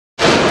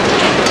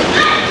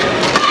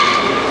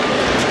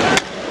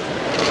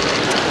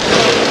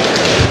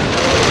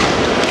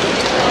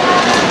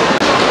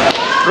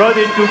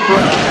ready to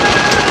play.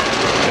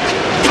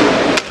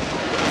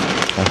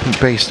 I think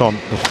based on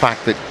the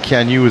fact that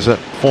Kean Yew is a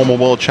former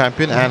world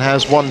champion and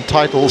has won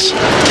titles.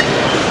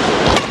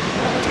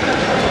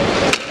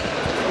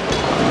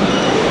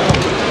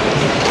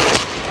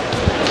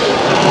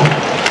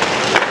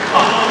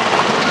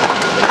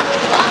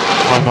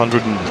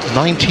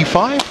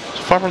 $595?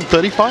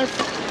 535?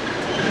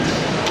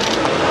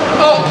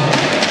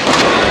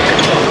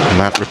 And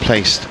that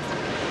replaced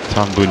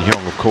Tan Boon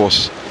Hyung, of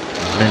course,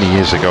 many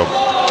years ago.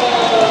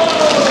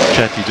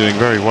 Chetty doing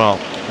very well,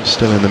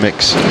 still in the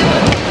mix.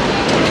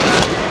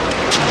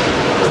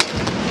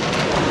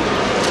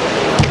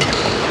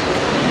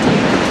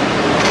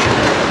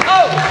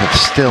 But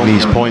still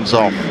these points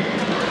off.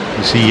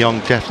 You see Young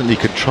definitely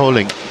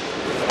controlling a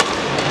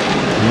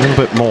little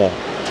bit more.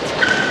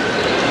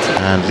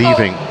 And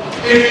leaving.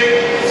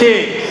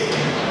 6.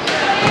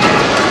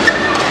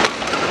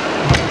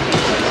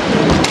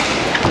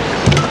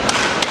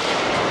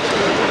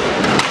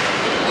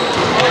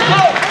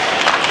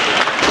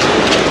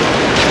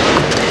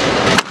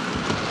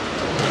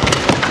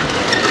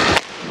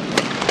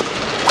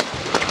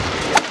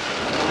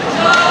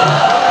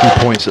 2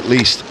 points at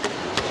least.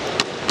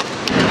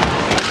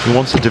 He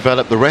wants to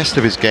develop the rest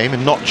of his game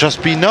and not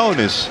just be known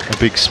as a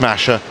big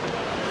smasher.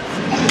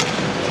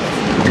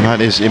 And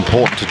that is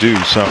important to do,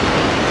 so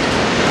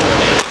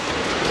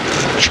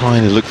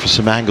trying to look for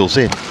some angles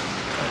in. And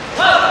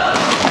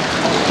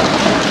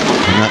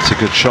that's a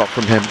good shot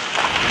from him.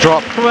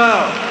 Drop.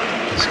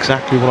 That's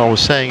exactly what I was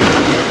saying.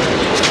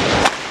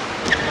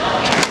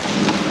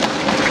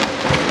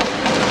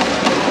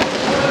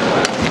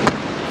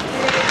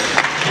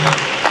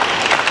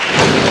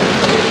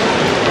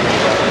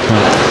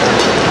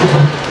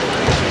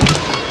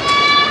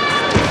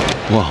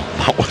 Well,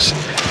 that was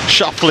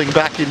shuffling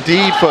back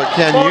indeed for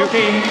Kean Yew.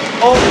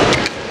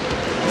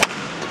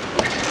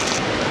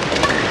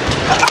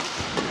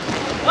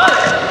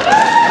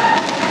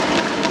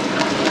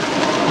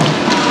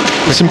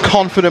 Some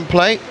confident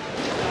play. And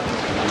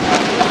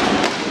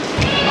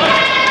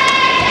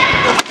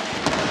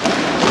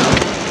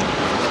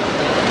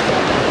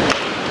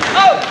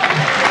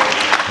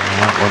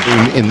that one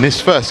in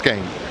this first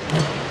game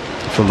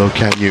for Loh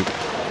Kean Yew.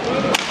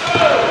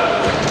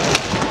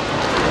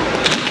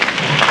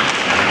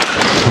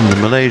 From the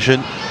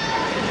Malaysian.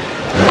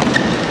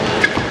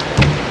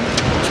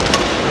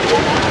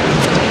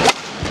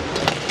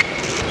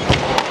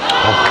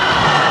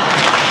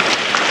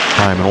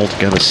 And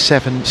altogether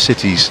 7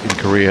 cities in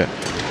Korea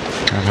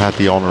have had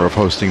the honor of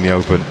hosting the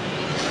Open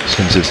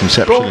since its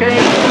inception.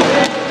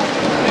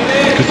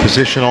 Good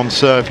position on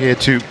serve here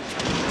to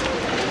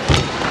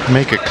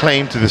make a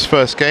claim to this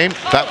first game.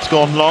 That's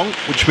gone long,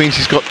 which means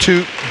he's got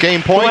 2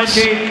 game points.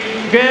 Oh,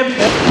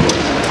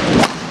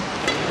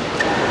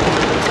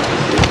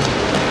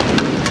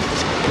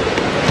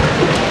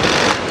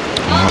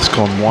 that's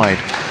gone wide,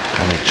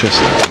 and it just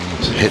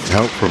hit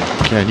out from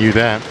Kean Yew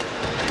there.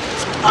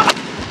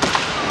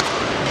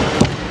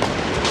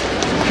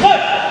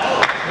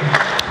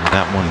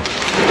 That one,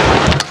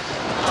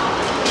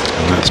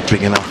 and that's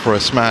big enough for a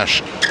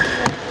smash.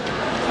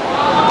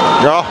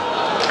 Oh,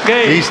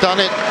 he's done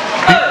it.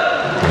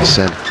 He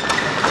said,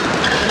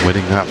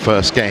 winning that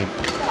first game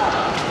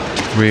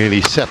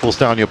really settles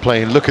down your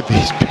play. And look at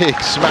these big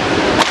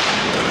smashes.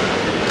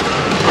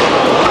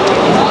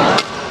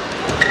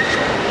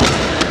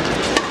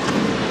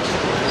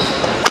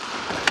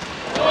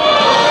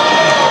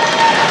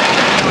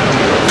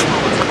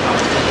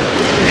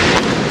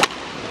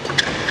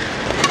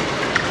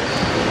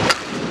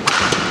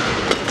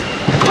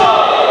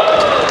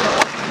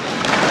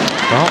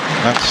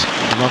 That's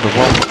another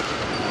one.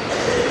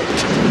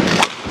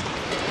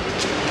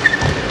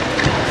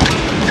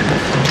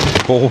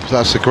 Oh,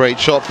 that's a great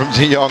shot from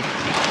Tze Yong.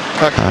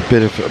 A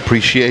bit of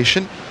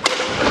appreciation.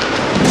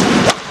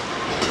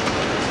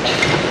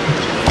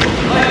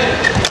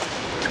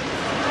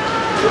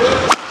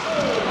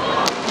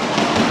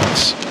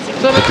 That's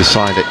the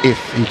decider if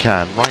he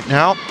can. Right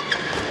now,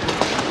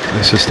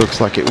 this just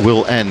looks like it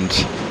will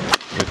end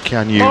with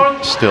Kean Yew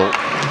still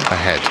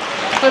ahead.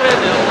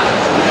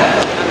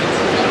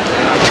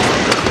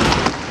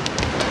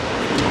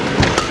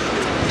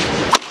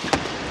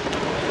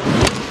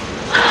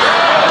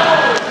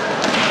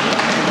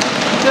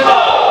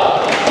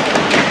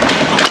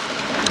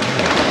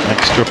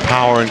 Extra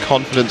power and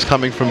confidence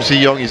coming from Tze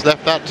Yong. He's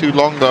left that too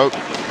long though.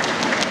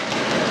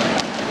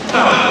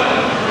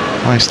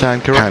 Nice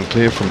stand correct.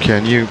 Clear from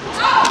Kean Yew.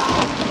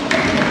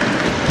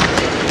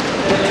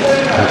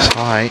 That's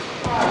high.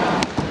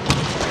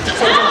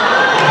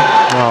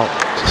 Well,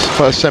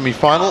 first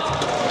semi-final.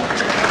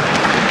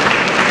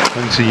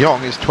 And Tze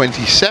Yong is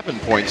 27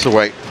 points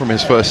away from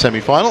his first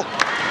semi-final.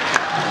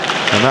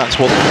 And that's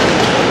what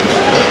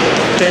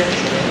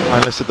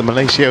finalists at the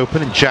Malaysia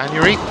Open in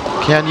January.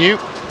 Kean Yew.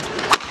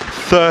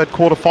 3rd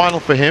quarter-final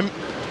for him.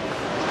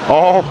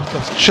 Oh,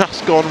 that's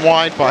just gone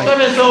wide by. He's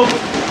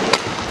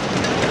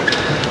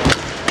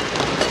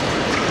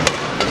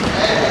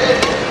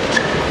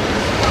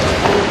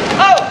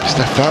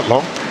left that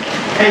long.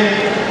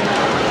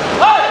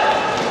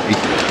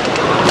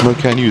 Loh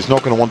Kean Yew is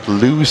not going to want to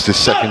lose this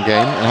second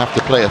game and have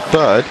to play a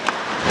third.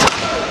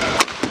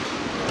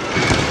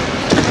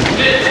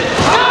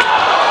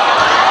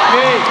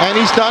 And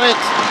he's done it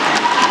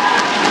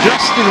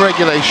just in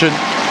regulation.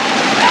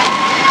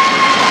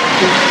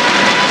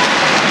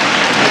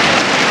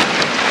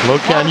 Loh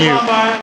Kean Yew